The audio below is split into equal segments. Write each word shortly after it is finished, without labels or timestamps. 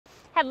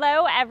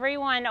Hello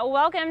everyone,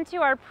 welcome to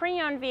our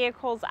pre-owned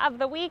vehicles of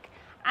the week.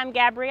 I'm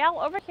Gabrielle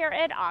over here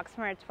at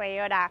Oxmoor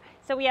Toyota.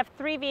 So we have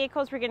three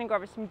vehicles we're going to go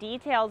over some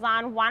details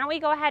on. Why don't we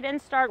go ahead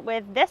and start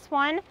with this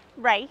one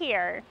right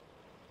here.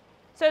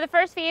 So the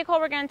first vehicle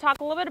we're going to talk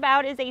a little bit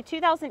about is a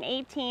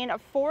 2018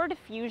 Ford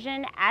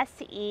Fusion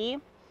SE.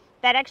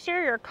 That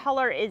exterior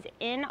color is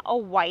in a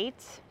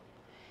white.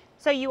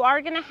 So you are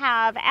going to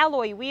have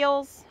alloy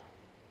wheels.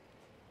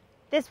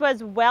 This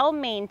was well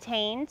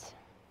maintained.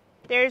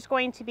 There's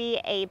going to be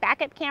a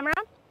backup camera,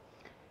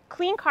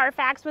 clean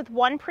Carfax with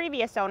one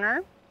previous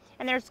owner,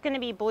 and there's going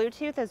to be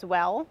Bluetooth as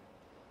well.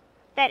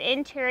 That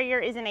interior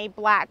is in a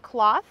black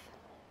cloth.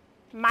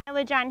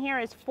 Mileage on here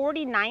is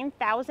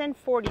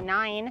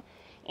 49,049,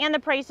 and the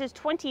price is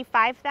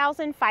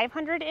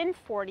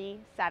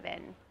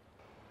 25,547.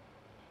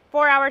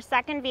 For our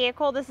second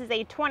vehicle, this is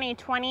a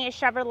 2020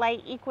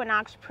 Chevrolet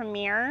Equinox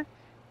Premier.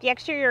 The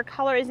exterior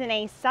color is in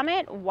a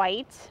Summit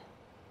White.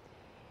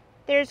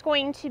 There's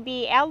going to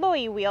be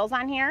alloy wheels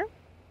on here.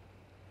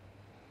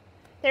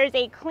 There's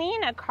a clean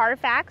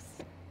Carfax,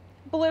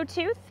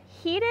 Bluetooth,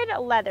 heated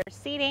leather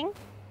seating,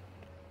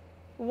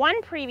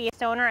 one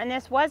previous owner, and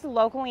this was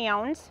locally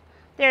owned.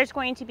 There's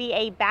going to be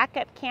a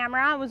backup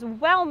camera. It was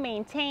well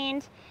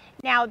maintained.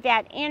 Now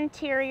that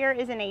interior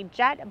is in a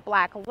jet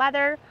black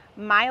leather.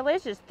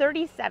 Mileage is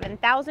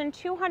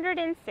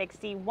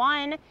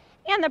 37,261,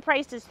 and the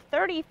price is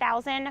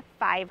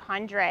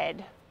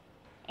 30,500.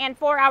 And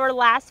for our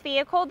last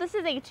vehicle, this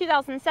is a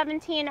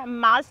 2017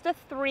 Mazda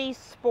 3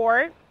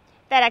 Sport.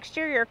 That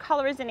exterior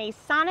color is in a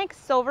Sonic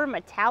Silver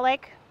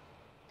Metallic.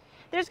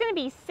 There's going to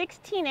be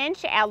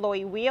 16-inch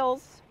alloy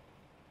wheels.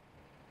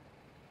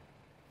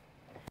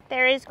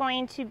 There is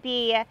going to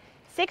be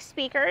 6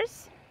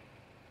 speakers.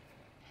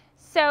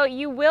 So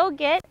you will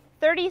get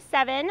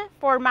 37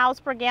 for miles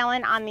per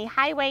gallon on the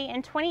highway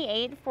and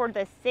 28 for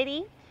the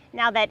city.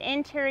 Now that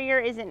interior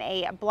is in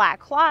a black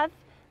cloth.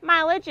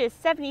 Mileage is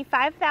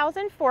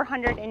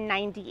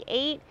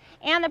 75,498,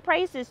 and the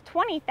price is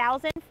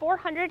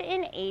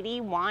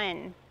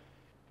 20,481.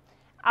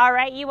 All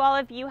right, you all,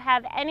 if you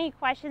have any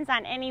questions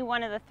on any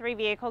one of the three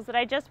vehicles that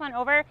I just went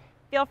over,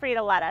 feel free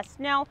to let us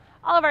know.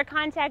 All of our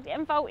contact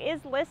info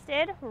is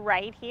listed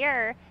right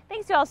here.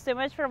 Thanks you all so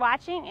much for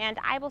watching, and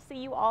I will see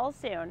you all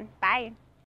soon. Bye.